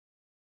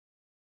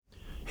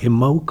He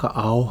mau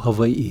ka'ao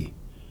Hawaii,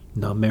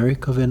 na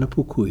Amerika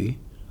Venapukui,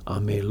 a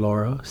me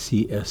Laura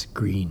C.S.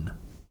 Green.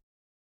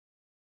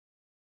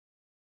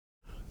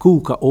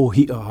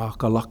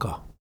 Kūkaʻōhiʻaakalaka.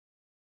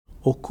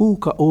 O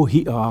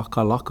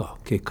Kūkaʻōhiʻaakalaka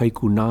ke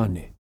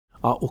kaikunāne,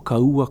 a o ka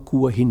ua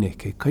kuahine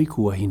ke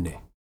kaikuahine.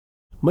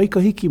 Mai ka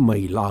hiki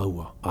mai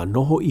laua a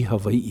noho I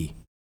Hawaii.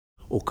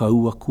 O ka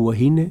ua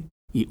kuahine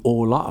I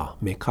ōlaa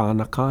me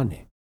kāna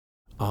kāne.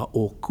 A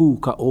o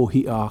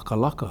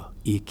Kūkaʻōhiʻaakalaka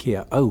I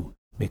kea au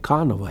me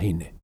kāna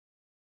wahine.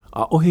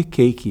 A ohe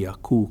keiki a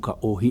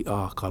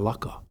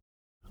Kūkaʻōhiʻaakalaka.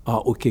 A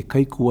o ke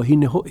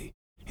kaikuahine hoi,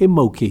 he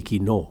mau keiki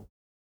no.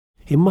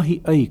 He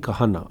mahi ai ka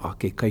hana a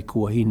ke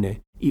kaikuahine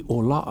I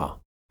ōlaa,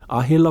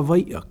 a he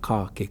lawaia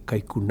ka ke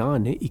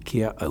kaikunāne I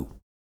kea au.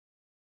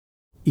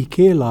 I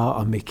ke la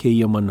a me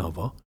keia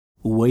manawa,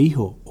 ua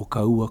iho o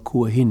ka ua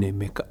kuahine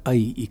me ka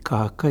ai I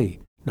kākai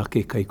na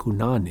ke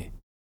kaikunāne,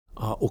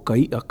 a o ka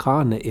ia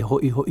kāne e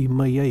hoi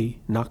mai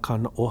ai nā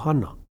kāna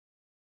ohana.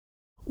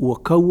 Ua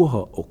kauoha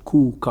o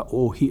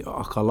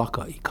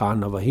Kūkaʻōhiʻaakalaka I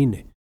kāna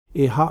wahine,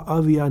 e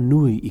haʻawia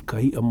nui I ka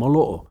ia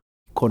maloo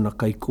kona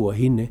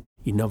kaikuahine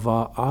I na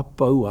wā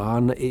āpau a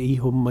ana e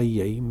iho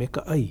mai ai me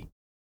ka ai.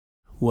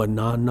 Ua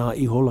nānā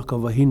I hola ka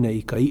wahine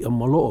I ka ia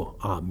maloo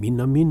a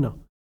mina.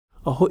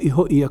 A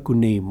hoi aku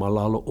nei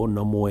malalo o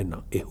na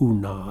moena e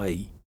hūnā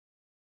ai.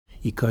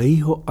 I ka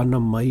iho ana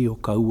mai o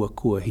ka ua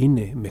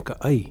kuahine me ka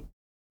ai,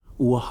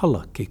 ua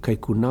hala ke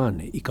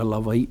kaikunāne I ka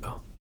lawaia.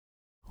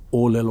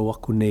 O lelo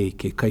aku nei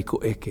ke kaiko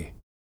eke.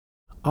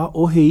 A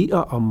ohe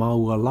ia a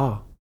maua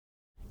la.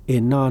 E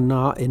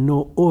nānā e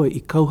no oe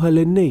I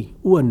kauhale nei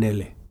ua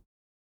nele.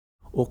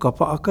 O ka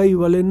paakai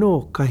wale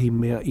no kahi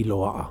mea I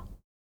loaa.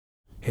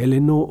 Hele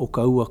no o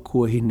ka ua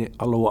kuahine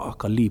aloa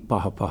ka li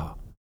paha.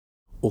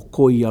 O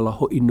koi ala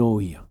hoi no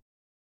ia.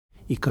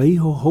 I ka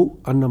iho hou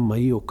ana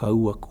mai o ka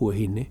ua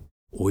kuahine,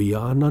 o ia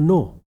ana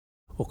no,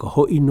 o ka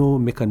hoi no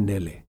me ka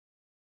nele.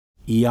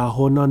 I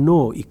ahona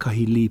no I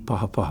kahi li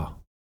paha.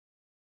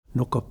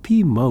 No ka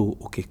pi mau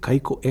o ke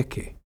kaiko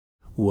eke,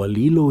 ua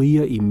lilo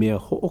ia I mea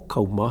ho'o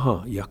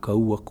kaumaha ia ka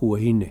ua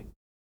kuahine.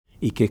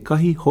 I ke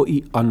kahi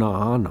hoi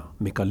ana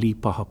me ka li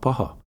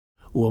paha,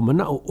 ua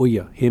manao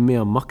oia he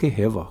mea make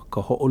hewa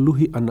ka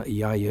ho'oluhi ana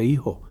I aia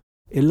iho,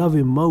 e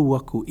lawe mau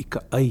aku I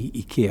ka ai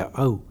I kea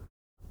au,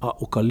 a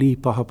o ka li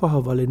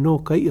paha wale no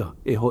ka ia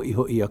e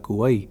hoi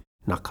aku ai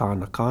na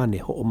kāna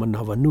kāne ho'o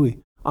manawa nui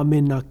a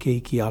me nā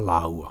keiki a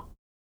laua.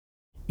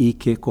 I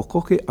ke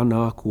kokoke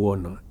ana aku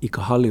ona I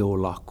ka hale o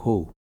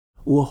lākou,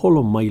 ua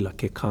holo maila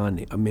ke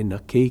kāne a me nā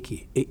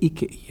keiki e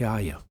ike I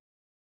aia.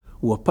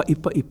 Ua pai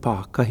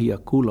pā kahi a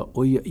kula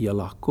oia I a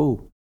lākou,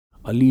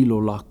 a lilo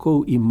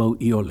lākou I mau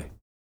iole.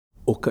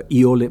 O ka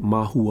iole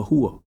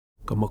mahua,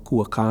 ka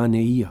makua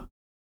kāne ia.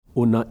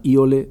 O nā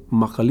iole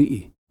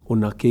makalii, o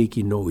nā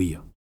keiki no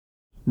ia.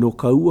 No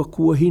ka ua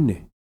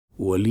kuahine,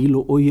 ua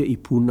lilo oia I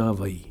pūnā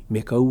wai,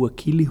 me ka ua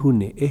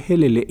kilihune e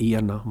helele I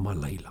ana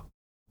malaila.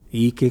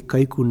 I ke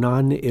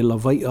kaikunāne e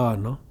lawai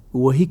ana,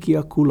 ua hiki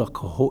a kula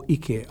ka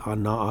ho'ike a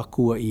nā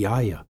akua I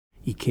aia,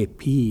 I ke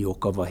pī o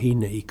ka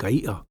wahine I ka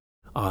ia,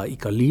 a I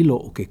ka lilo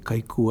o ke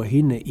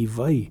kaikuahine I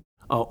vai,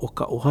 a o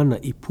ka ohana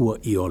I pua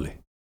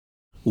iole.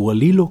 Ua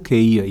lilo ke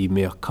ia I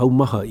mea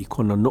kaumaha I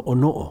kona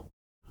no'o,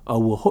 a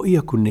ua hoi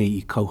aku nei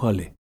I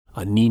kauhale,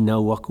 a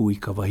ninau aku I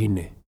ka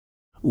wahine.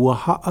 Ua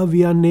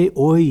haawia ne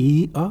oe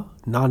I ia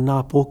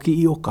nā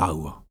poki I o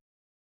kaua.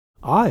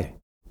 Ae,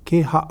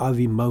 ke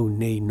haawi mau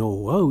nei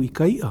no au I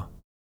ka ia.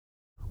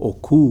 O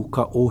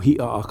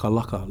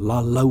Kūkaʻōhiʻaakalaka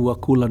la laua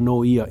kula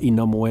no ia I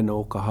na moena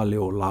o ka hale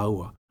o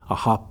laua, a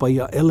hapai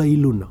a ela I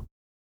luna.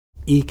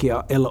 I ke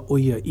a ela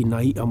oia I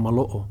na ia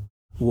maloo,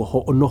 ua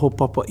ho'onoho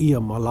papa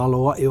ia ma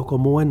lalo ae o ka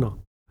moena,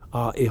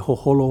 a e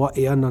hoholo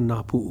ae ana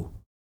nā puu.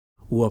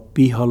 Ua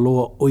piha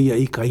loa oia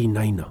I ka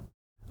inaina,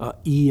 a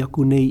I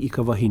aku nei I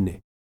ka wahine.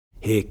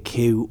 He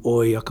keu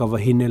oe a ka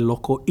wahine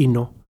loko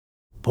ino,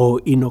 po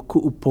ino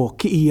kuu po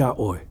ki ia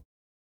oe.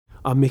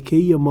 A me ke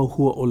ia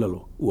mauhua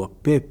olelo, ua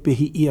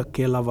pepehi ia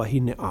ke la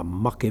wahine a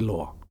make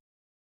loa.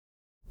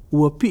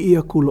 Ua pii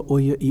a kula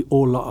oia I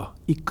ōlaa,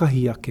 I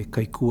kahi ake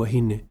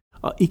kaikuahine,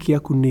 a ike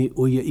aku nei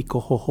oia I ka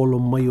hoholo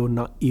mai o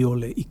na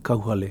iole I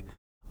kauhale,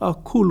 a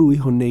kulu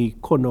iho nei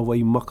kona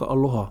wai maka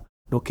aloha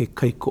no ke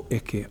kaiko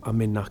eke a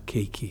me nā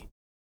keiki.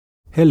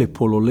 Hele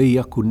pololei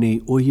aku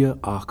nei oia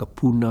a ka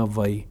pūnā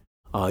vai,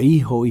 a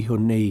iho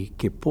nei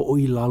ke po'o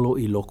I lalo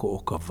I loko o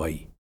ka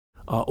vai.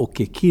 A o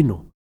ke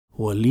kino,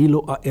 ua lilo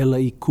a ela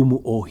I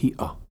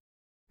Kūkaʻōhiʻa.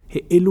 He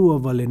elua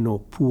wale no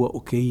pua o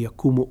ke ia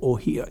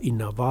Kūkaʻōhiʻa I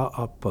nā wā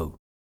a pau.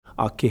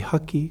 A ke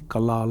haki, ka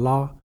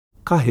lā,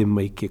 kahe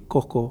mai ke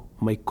koko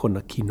mai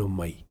kona kino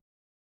mai.